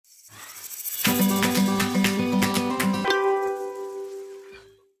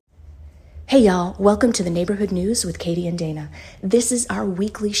Hey y'all, welcome to the Neighborhood News with Katie and Dana. This is our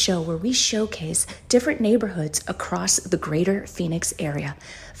weekly show where we showcase different neighborhoods across the greater Phoenix area.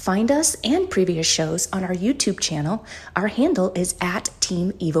 Find us and previous shows on our YouTube channel. Our handle is at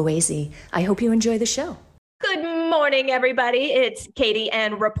Team EvoAZ. I hope you enjoy the show. Good morning, everybody. It's Katie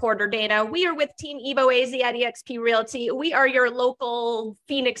and reporter Dana. We are with Team EvoAZ at eXp Realty. We are your local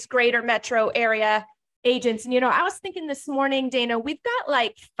Phoenix greater metro area agents. And, I was thinking this morning, Dana, we've got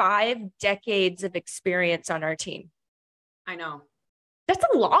like 5 decades of experience on our team. I know. That's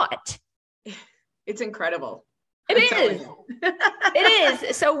a lot. It's incredible. It is. It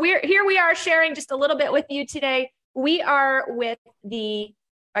is. So we are sharing just a little bit with you today. We are with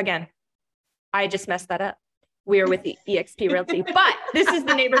again, I just messed that up. We are with the eXp Realty, but this is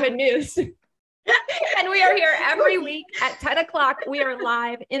the Neighborhood News. And we are here every week at 10 o'clock. We are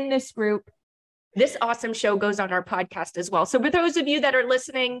live in this group. This awesome show goes on our podcast as well. So for those of you that are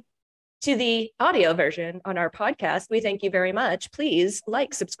listening to the audio version on our podcast, we thank you very much. Please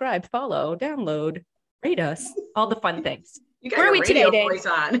like, subscribe, follow, download, rate us, all the fun things. You got Where are we today, voice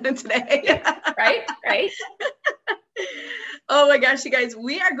on today. Right? Oh my gosh, you guys,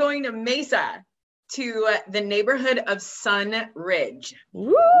 we are going to Mesa, to the neighborhood of Sun Ridge.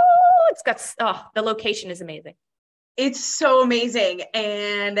 Woo! The location is amazing. It's so amazing.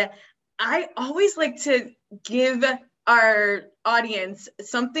 And I always like to give our audience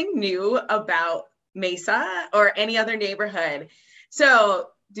something new about Mesa or any other neighborhood. So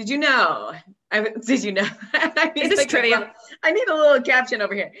did you know? Is this trivia? I need a little caption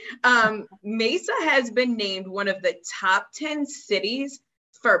over here. Mesa has been named one of the top 10 cities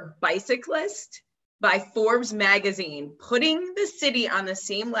for bicyclists by Forbes magazine, putting the city on the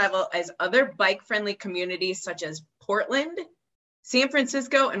same level as other bike-friendly communities such as Portland, San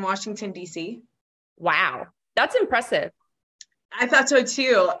Francisco, and Washington, D.C. Wow, that's impressive. I thought so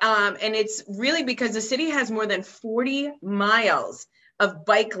too. And it's really because the city has more than 40 miles of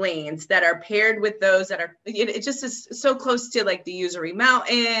bike lanes that are paired with those that are, it just is so close to like the Usery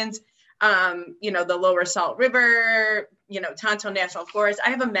Mountains, the Lower Salt River, Tonto National Forest.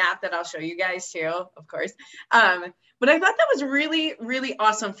 I have a map that I'll show you guys too, of course. But I thought that was really, really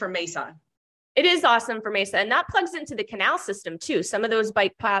awesome for Mesa. It is awesome for Mesa. And that plugs into the canal system too. Some of those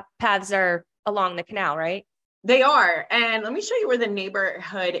bike paths are along the canal, right? They are. And let me show you where the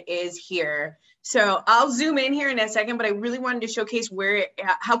neighborhood is here. So I'll zoom in here in a second, but I really wanted to showcase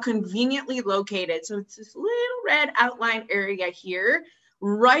how conveniently located. So it's this little red outline area here,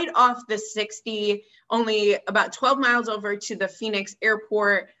 right off the 60, only about 12 miles over to the Phoenix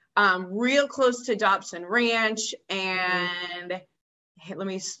airport, real close to Dobson Ranch. And let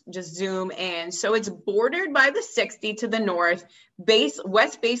me just zoom in. So it's bordered by the 60 to the north,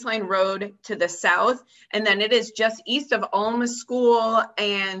 West Baseline Road to the south, and then it is just east of Alma School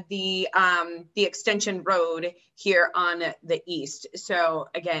and the Extension Road here on the east. So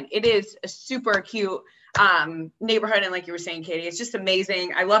again, it is a super cute neighborhood, and like you were saying, Katie, it's just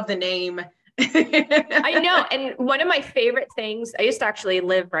amazing. I love the name. I know. And one of my favorite things, I used to actually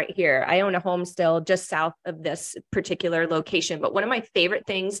live right here. I own a home still just south of this particular location. But one of my favorite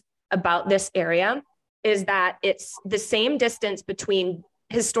things about this area is that it's the same distance between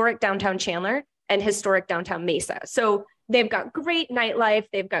historic downtown Chandler and historic downtown Mesa. So they've got great nightlife.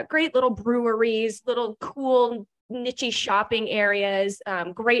 They've got great little breweries, little cool niche shopping areas,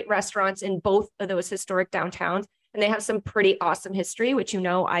 great restaurants in both of those historic downtowns. And they have some pretty awesome history, which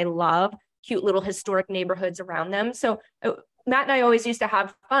I love. Cute little historic neighborhoods around them. So Matt and I always used to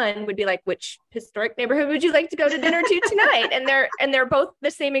have fun, would be like, which historic neighborhood would you like to go to dinner to tonight? And they're both the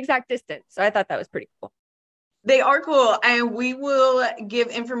same exact distance. So I thought that was pretty cool. They are cool. And we will give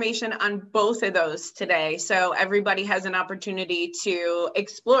information on both of those today. So everybody has an opportunity to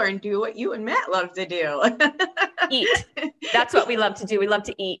explore and do what you and Matt love to do. Eat. That's what we love to do. We love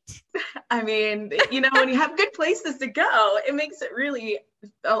to eat. I mean, when you have good places to go, it makes it really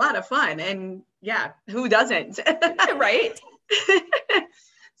a lot of fun. And yeah, who doesn't? Right.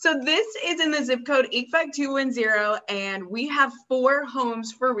 So this is in the zip code 85210, and we have 4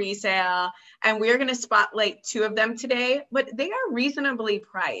 homes for resale, and we are going to spotlight 2 of them today, but they are reasonably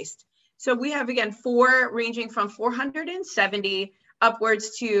priced. So we have, again, 4 ranging from $470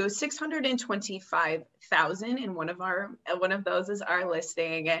 upwards to $625,000, and one of those is our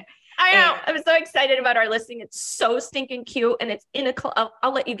listing. I know. I'm so excited about our listing. It's so stinking cute, and it's in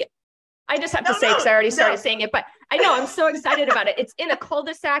I'll let you get. I just have to say, because I already started saying it, but I know I'm so excited about it. It's in a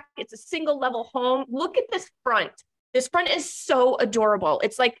cul-de-sac. It's a single level home. Look at this front. This front is so adorable.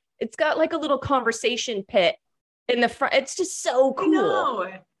 It's got like a little conversation pit in the front. It's just so cool.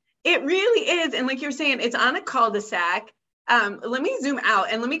 It really is. And like you're saying, it's on a cul-de-sac. Let me zoom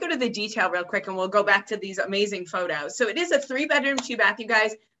out and let me go to the detail real quick and we'll go back to these amazing photos. So it is a 3-bedroom, 2-bath, you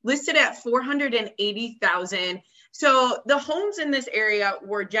guys, listed at $480,000. So the homes in this area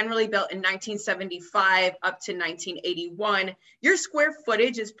were generally built in 1975 up to 1981. Your square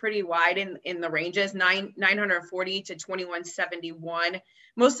footage is pretty wide in the ranges, 940 to 2171.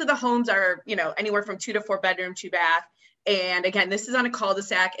 Most of the homes are, anywhere from 2 to 4 bedroom, 2-bath. And again, this is on a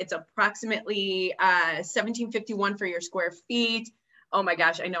cul-de-sac. It's approximately 1751 for your square feet. Oh my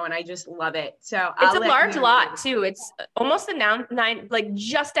gosh, I know, and I just love it. So it's a large lot too. It's almost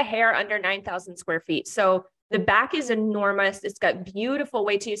just a hair under 9,000 square feet. So the back is enormous. It's got beautiful,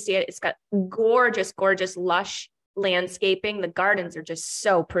 wait till you see it. It's got gorgeous, gorgeous, lush landscaping. The gardens are just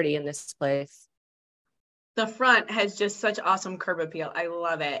so pretty in this place. The front has just such awesome curb appeal. I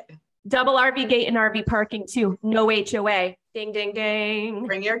love it. Double RV gate and RV parking too. No HOA. Ding, ding, ding.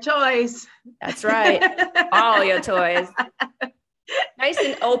 Bring your toys. That's right. All your toys. Nice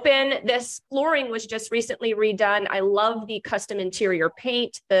and open. This flooring was just recently redone. I love the custom interior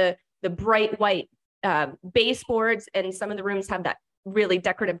paint, the bright white baseboards, and some of the rooms have that really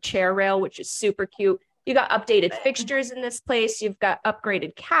decorative chair rail, which is super cute. You got updated fixtures in this place. You've got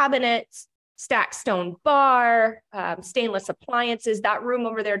upgraded cabinets, stacked stone bar, stainless appliances. That room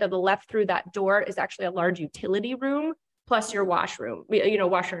over there to the left through that door is actually a large utility room, plus your washroom,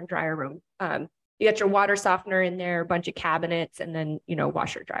 washer and dryer room. You got your water softener in there, a bunch of cabinets, and then,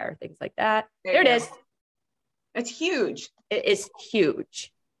 washer, dryer, things like that. There it is. It's huge. It is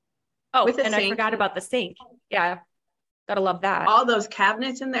huge. Oh, and sink. I forgot about the sink. Yeah. Gotta love that. All those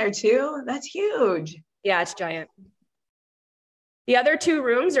cabinets in there too. That's huge. Yeah, it's giant. The other 2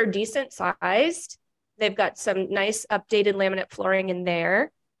 rooms are decent sized. They've got some nice updated laminate flooring in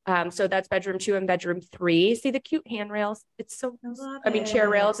there. So that's bedroom 2 and bedroom 3. See the cute handrails? It's so, chair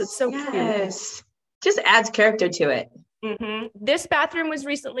rails. It's so cute. Just adds character to it. Mm-hmm. This bathroom was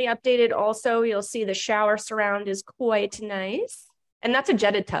recently updated also. You'll see the shower surround is quite nice. And that's a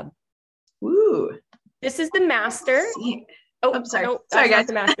jetted tub. Ooh. This is the master. Oh, I'm sorry. No, sorry, guys.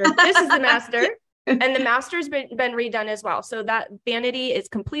 The master. This is the master. And the master's been redone as well. So that vanity is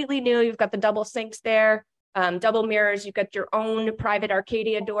completely new. You've got the double sinks there, double mirrors. You've got your own private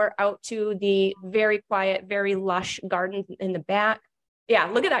Arcadia door out to the very quiet, very lush garden in the back. Yeah,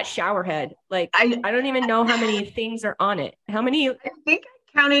 look at that shower head. Like, I don't even know how many things are on it. How many? I think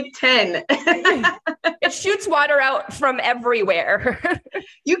I counted 10. It shoots water out from everywhere.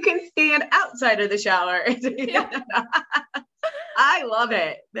 You can stand outside of the shower. I love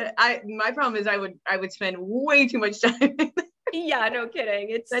it. My problem is I would spend way too much time. Yeah, no kidding.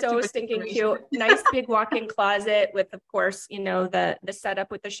 It's so stinking cute. Nice big walk-in closet with, of course, the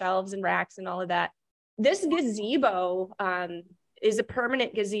setup with the shelves and racks and all of that. This gazebo is a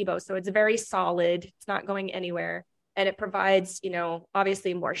permanent gazebo, so it's very solid. It's not going anywhere. And it provides,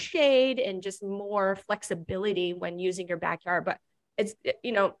 obviously more shade and just more flexibility when using your backyard. But it's,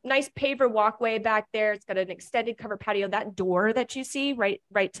 nice paver walkway back there. It's got an extended cover patio. That door that you see right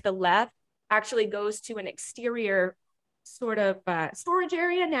to the left actually goes to an exterior sort of storage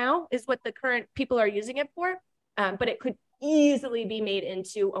area now is what the current people are using it for. But it could easily be made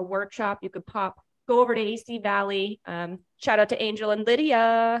into a workshop. You could go over to AC Valley. Shout out to Angel and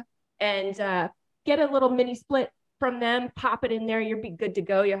Lydia and get a little mini split from them, pop it in there. You'll be good to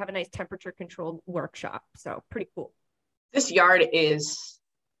go. You'll have a nice temperature controlled workshop. So pretty cool. This yard is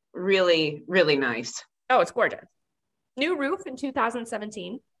really, really nice. Oh, it's gorgeous. New roof in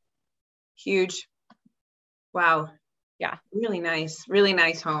 2017. Huge. Wow. Yeah. Really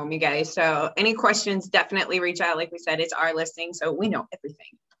nice home, you guys. So any questions, definitely reach out. Like we said, it's our listing, so we know everything.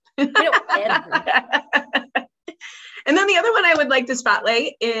 We know everything. And then the other one I would like to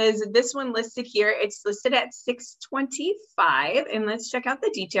spotlight is this one listed here. It's listed at $625, and let's check out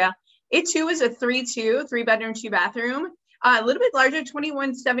the detail. It too is a 3-bedroom, 2-bathroom, a little bit larger,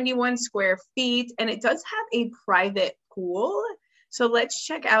 2171 square feet, and it does have a private pool. So let's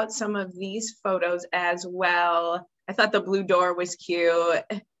check out some of these photos as well. I thought the blue door was cute.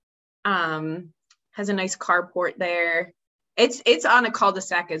 Has a nice carport there. It's on a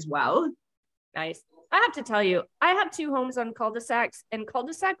cul-de-sac as well. Nice. I have to tell you, I have 2 homes on cul-de-sacs, and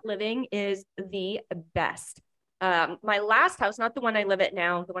cul-de-sac living is the best. My last house, not the one I live at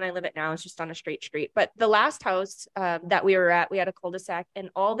now, the one I live at now is just on a straight street, but the last house that we were at, we had a cul-de-sac, and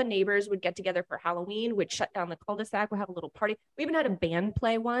all the neighbors would get together for Halloween, would shut down the cul-de-sac, we'd have a little party. We even had a band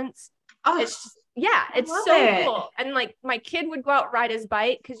play once. Oh, it's just, yeah, it's so cool. And like my kid would go out ride his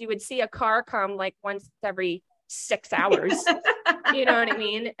bike because you would see a car come like once every 6 hours. You know what I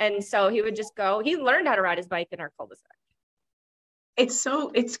mean? And so he would just go, he learned how to ride his bike in our cul-de-sac.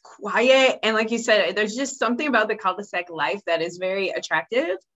 it's quiet. And like you said, there's just something about the cul-de-sac life that is very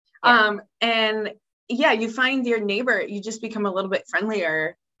attractive. Yeah. And yeah, you find your neighbor, you just become a little bit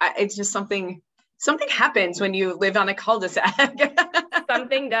friendlier. It's just something happens when you live on a cul-de-sac.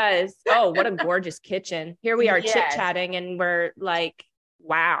 Something does. Oh, what a gorgeous kitchen. Here we are Yes. chit-chatting and we're like,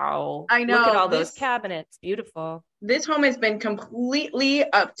 wow. I know. Look at all those cabinets. Beautiful. This home has been completely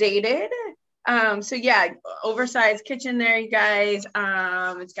updated. So yeah, oversized kitchen there, you guys.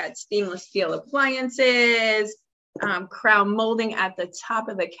 It's got stainless steel appliances, crown molding at the top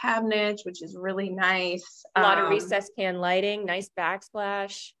of the cabinet, which is really nice. A lot of recessed can lighting, nice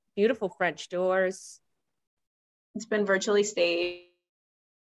backsplash, beautiful French doors. It's been virtually staged.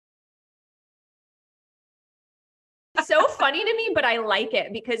 It's so funny to me, but I like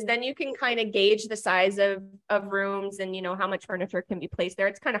it because then you can kind of gauge the size of rooms and, you know, how much furniture can be placed there.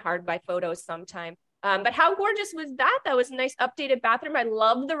 It's kind of hard by photos sometimes. But how gorgeous was that? That was a nice updated bathroom. I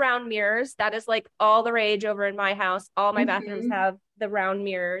love the round mirrors. That is like all the rage over in my house. All my bathrooms have the round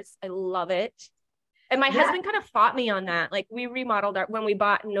mirrors. I love it. And my husband kind of fought me on that. Like we remodeled when we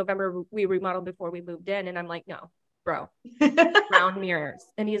bought in November, we remodeled before we moved in. And I'm like, no, bro, round mirrors.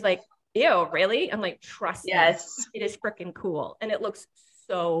 And he's like, ew, really? I'm like, trust me. It is freaking cool. And it looks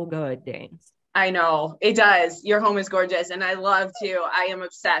so good, Danes. I know it does. Your home is gorgeous. And I love to, I am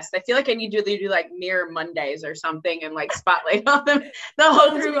obsessed. I feel like I need to do like Mirror Mondays or something and like spotlight on them.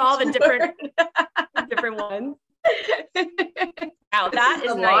 Go through all the different ones. Wow, that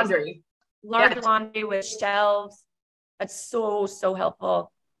is laundry. Nice. Large laundry with shelves. That's so helpful.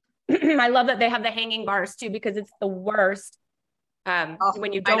 I love that they have the hanging bars too, because it's the worst.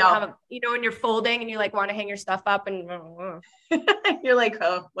 When you don't have when you're folding and you like want to hang your stuff up and you're like,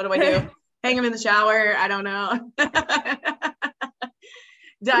 oh, what do I do? Hang them in the shower? I don't know.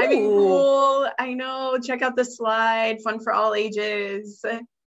 Diving pool. I know. Check out the slide. Fun for all ages.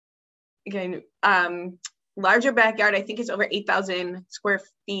 Again, larger backyard. I think it's over 8,000 square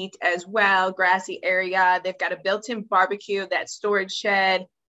feet as well. Grassy area. They've got a built-in barbecue, that storage shed.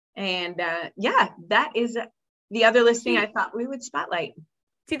 And that is the other listing I thought we would spotlight.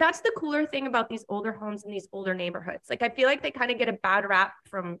 See, that's the cooler thing about these older homes in these older neighborhoods. Like, I feel like they kind of get a bad rap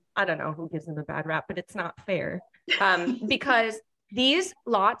from, I don't know who gives them a bad rap, but it's not fair. Because these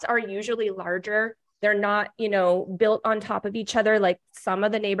lots are usually larger. They're not, built on top of each other like some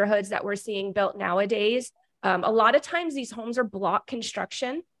of the neighborhoods that we're seeing built nowadays. A lot of times these homes are block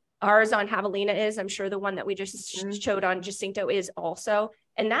construction. Ours on Javelina is, I'm sure the one that we just showed on Jacinto is also.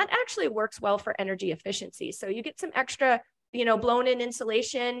 And that actually works well for energy efficiency. So you get some extra, blown in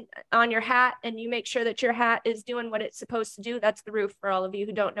insulation on your hat, and you make sure that your hat is doing what it's supposed to do. That's the roof for all of you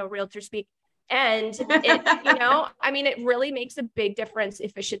who don't know realtor speak. And it really makes a big difference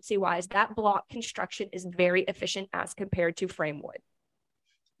efficiency wise. That block construction is very efficient as compared to frame wood.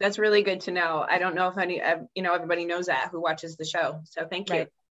 That's really good to know. I don't know if everybody knows that who watches the show. So thank you.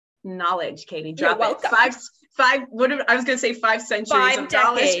 Knowledge, Katie. Drop it. I was going to say 5 centuries 5 of decades.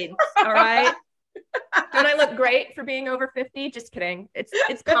 Knowledge. All right. Don't I look great for being over 50? Just kidding.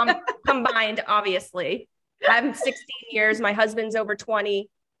 It's combined, obviously. I'm 16 years. My husband's over 20.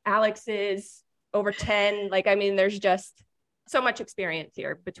 Alex is over 10. There's just so much experience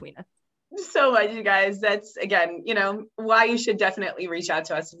here between us. So much, you guys. That's, again, why you should definitely reach out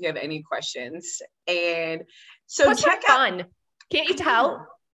to us if you have any questions. And so Plus check out. Fun. Can't you tell?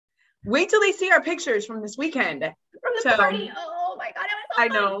 Wait till they see our pictures from this weekend. From the party. Oh my God. It was so I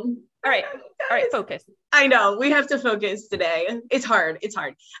know. Fun. All right. Focus. I know. We have to focus today. It's hard.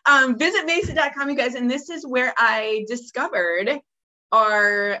 Visit Mesa.com, you guys. And this is where I discovered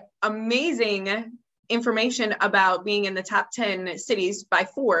our amazing information about being in the top 10 cities by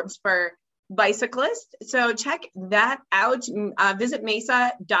Forbes for bicyclists. So check that out. Visit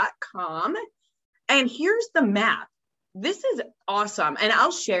Mesa.com. And here's the map. This is awesome. And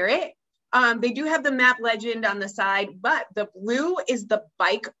I'll share it. They do have the map legend on the side, but the blue is the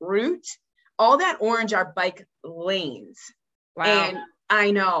bike route. All that orange are bike lanes. Wow. And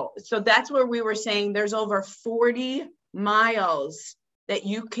I know. So that's where we were saying there's over 40 miles that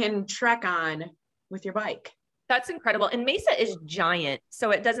you can trek on with your bike. That's incredible. And Mesa is giant,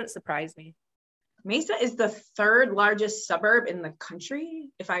 so it doesn't surprise me. Mesa is the 3rd largest suburb in the country,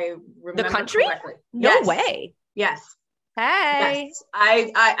 if I remember correctly. No way. Yes. Hey. Yes.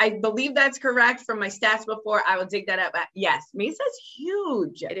 I believe that's correct from my stats before. I will dig that up. Yes, Mesa's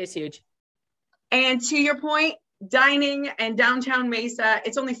huge. It is huge. And to your point, dining and downtown Mesa,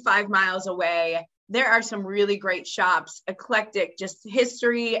 it's only 5 miles away. There are some really great shops, eclectic, just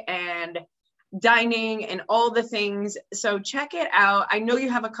history and dining and all the things. So check it out. I know you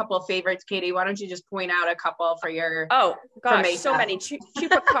have a couple of favorites, Katie. Why don't you just point out a couple for your so many.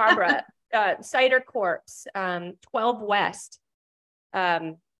 Chupacabra, Cider Corpse, 12 West.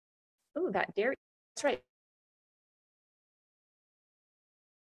 That dairy. That's right.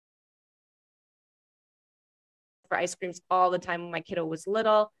 For ice creams all the time when my kiddo was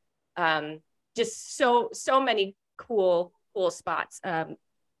little. Just so many cool spots.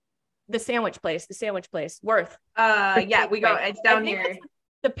 The sandwich place, Worth. It's down here.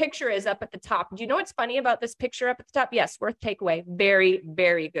 The picture is up at the top. Do you know what's funny about this picture up at the top? Yes, Worth Takeaway. Very,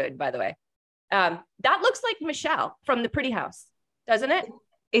 very good, by the way. That looks like Michelle from the Pretty House, doesn't it?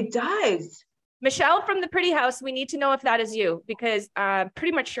 It does. Michelle from the Pretty House. We need to know if that is you, because I'm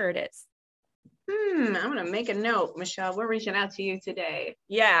pretty much sure it is. I'm going to make a note, Michelle. We're reaching out to you today.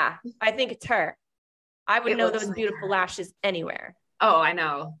 Yeah, I think it's her. I would know those beautiful lashes anywhere. Oh, I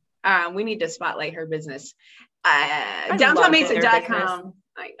know. We need to spotlight her business. DowntownMesa.com.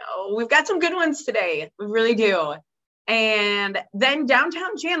 I know. We've got some good ones today. We really do. And then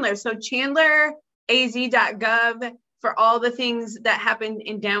Downtown Chandler. So ChandlerAZ.gov for all the things that happen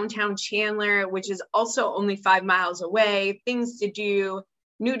in downtown Chandler, which is also only 5 miles away, things to do,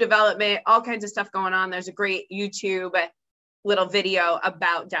 new development, all kinds of stuff going on. There's a great YouTube little video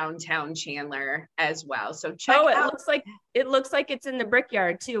about downtown Chandler as well. So check out. It looks like it's in the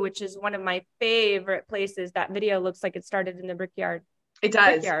Brickyard too, which is one of my favorite places. That video looks like it started in the Brickyard. It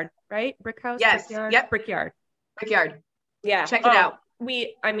does. Brickyard, right? Brick house? Yes. Brickyard? Yep. Brickyard. Yeah. Check it out.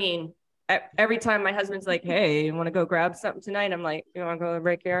 Every time my husband's like, hey, you want to go grab something tonight? I'm like, you want to go to the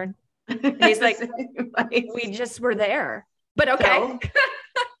Brickyard? And he's like, we just were there. But okay. So,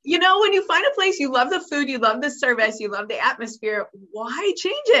 when you find a place, you love the food, you love the service, you love the atmosphere, why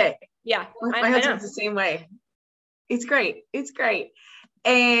change it? Yeah. My husband's the same way. It's great.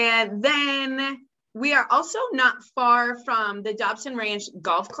 And then we are also not far from the Dobson Ranch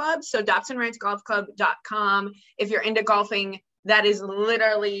Golf Club. So DobsonRanchGolfClub.com. If you're into golfing, that is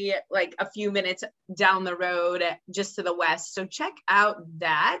literally like a few minutes down the road, just to the west. So check out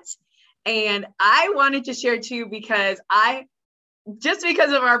that. And I wanted to share too, because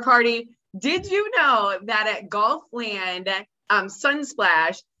of our party, did you know that at Golfland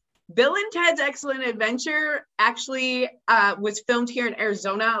Sunsplash, Bill and Ted's Excellent Adventure actually was filmed here in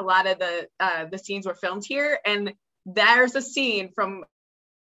Arizona? A lot of the scenes were filmed here, and there's a scene from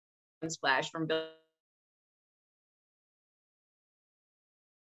Sunsplash from Bill.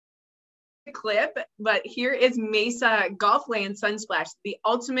 Clip, but here is Mesa Golfland Sunsplash, the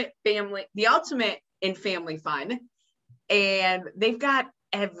ultimate in family fun. And they've got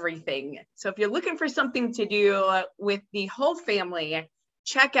everything. So if you're looking for something to do with the whole family,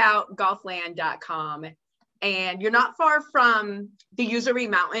 check out golfland.com. And you're not far from the Usery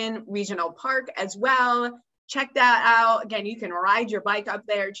Mountain Regional Park as well. Check that out. Again, you can ride your bike up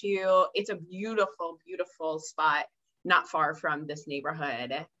there too. It's a beautiful, beautiful spot, not far from this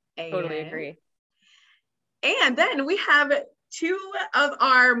neighborhood. Totally agree. And then we have two of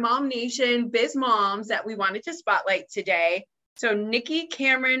our Mom Nation biz moms that we wanted to spotlight today. So Nikki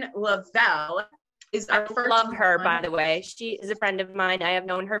Cameron Lavelle is our first. I love her, by the way. She is a friend of mine. I have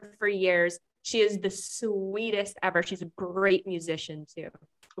known her for years. She is the sweetest ever. She's a great musician too.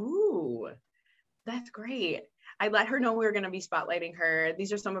 Ooh, that's great. I let her know we were going to be spotlighting her.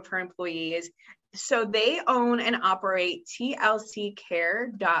 These are some of her employees. So they own and operate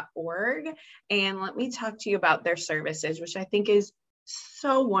tlccare.org. And let me talk to you about their services, which I think is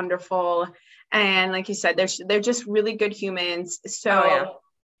so wonderful. And like you said, they're just really good humans. So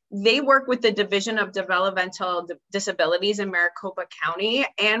they work with the Division of Developmental Disabilities in Maricopa County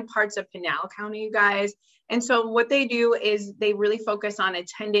and parts of Pinal County, you guys. And so what they do is they really focus on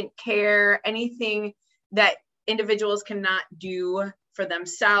attendant care, anything that individuals cannot do for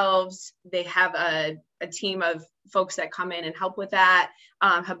themselves. They have a team of folks that come in and help with that,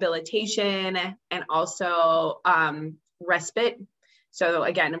 habilitation, and also respite. So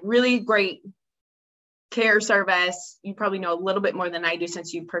again, really great care service. You probably know a little bit more than I do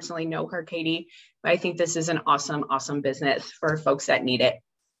since you personally know her, Katie, but I think this is an awesome, awesome business for folks that need it.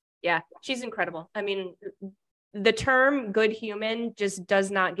 Yeah, she's incredible. I mean, the term good human just does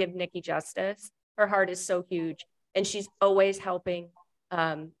not give Nikki justice. Her heart is so huge, and she's always helping,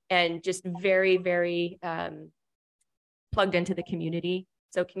 and just very, very plugged into the community.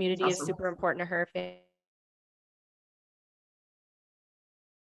 So community is super important to her.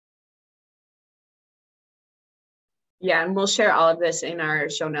 Yeah, and we'll share all of this in our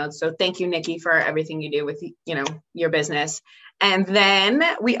show notes. So thank you, Nikki, for everything you do with, your business. And then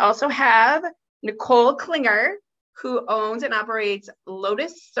we also have Nicole Klinger. who owns and operates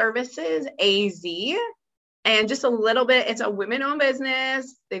Lotus Services AZ. And just a little bit, it's a women-owned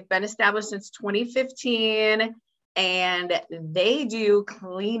business. They've been established since 2015, and they do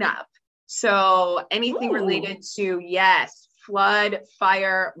cleanup. So anything related to, yes, flood,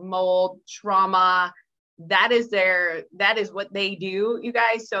 fire, mold, trauma, that is what they do, you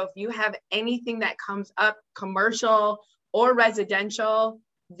guys. So if you have anything that comes up, commercial or residential,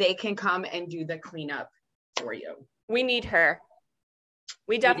 they can come and do the cleanup for you. We need her.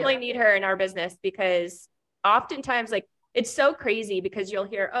 We definitely need her in our business, because oftentimes, like, it's so crazy because you'll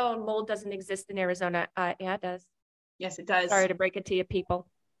hear, oh, mold doesn't exist in Arizona. Yeah, it does. Yes, it does. Sorry to break it to you people.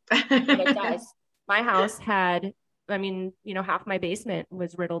 But it does. My house had, half my basement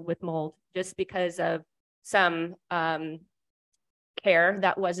was riddled with mold just because of some care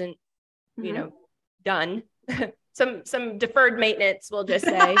that wasn't, done. some deferred maintenance, we'll just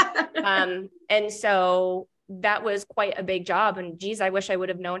say. And so that was quite a big job. And geez, I wish I would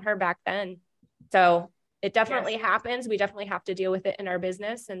have known her back then. So it definitely happens. We definitely have to deal with it in our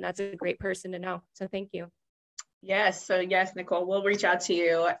business. And that's a great person to know. So thank you. Yes. So yes, Nicole, we'll reach out to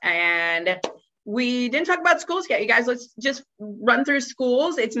you. And we didn't talk about schools yet. You guys, let's just run through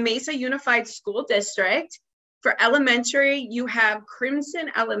schools. It's Mesa Unified School District. For elementary, you have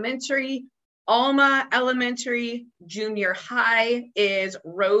Crimson Elementary, Alma Elementary. Junior high is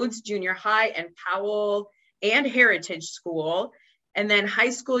Rhodes Junior High and Powell and Heritage School. And then high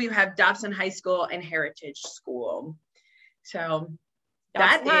school, you have Dobson High School and Heritage School. So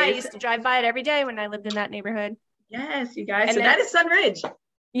I used to drive by it every day when I lived in that neighborhood. Yes, you guys. And so that is Sunridge.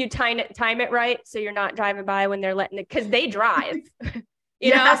 You time it right, so you're not driving by when they're letting it, because they drive.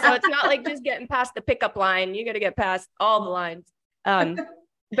 You know, so it's not like just getting past the pickup line. You got to get past all the lines.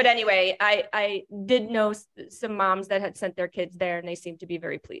 But anyway, I did know some moms that had sent their kids there, and they seemed to be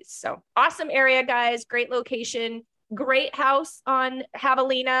very pleased. So awesome area, guys. Great location. Great house on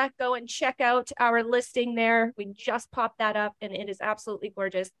Javelina. Go and check out our listing there. We just popped that up, and it is absolutely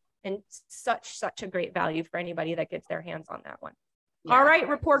gorgeous and such a great value for anybody that gets their hands on that one. Yeah. All right,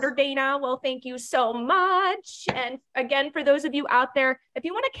 Reporter Dana. Well, thank you so much. And again, for those of you out there, if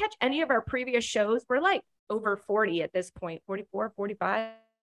you want to catch any of our previous shows, we're like over 40 at this point, 44, 45.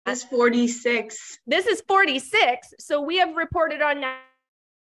 That's 46. This is 46. So we have reported on now.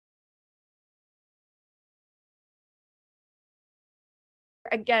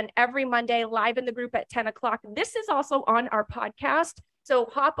 Again, every Monday, live in the group at 10 o'clock. This is also on our podcast. So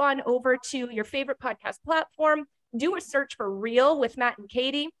hop on over to your favorite podcast platform, do a search for Real with Matt and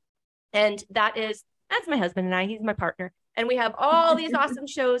Katie. And that's my husband and I, he's my partner. And we have all these awesome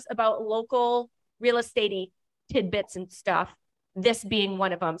shows about local real estate tidbits and stuff, this being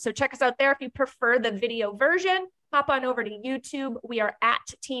one of them. So check us out there. If you prefer the video version, hop on over to YouTube. We are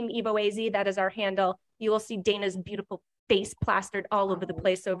at Team Evo AZ. That is our handle. You will see Dana's beautiful face plastered all over the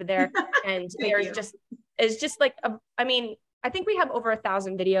place over there. And it's just like, I think we have over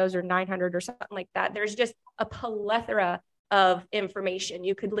 1,000 videos or 900 or something like that. There's just a plethora of information.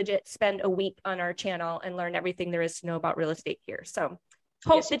 You could legit spend a week on our channel and learn everything there is to know about real estate here. So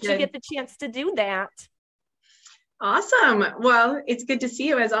hope that you get the chance to do that. Awesome. Well, it's good to see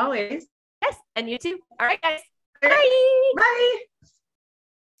you as always. Yes. And you too. All right, guys. Bye. Bye.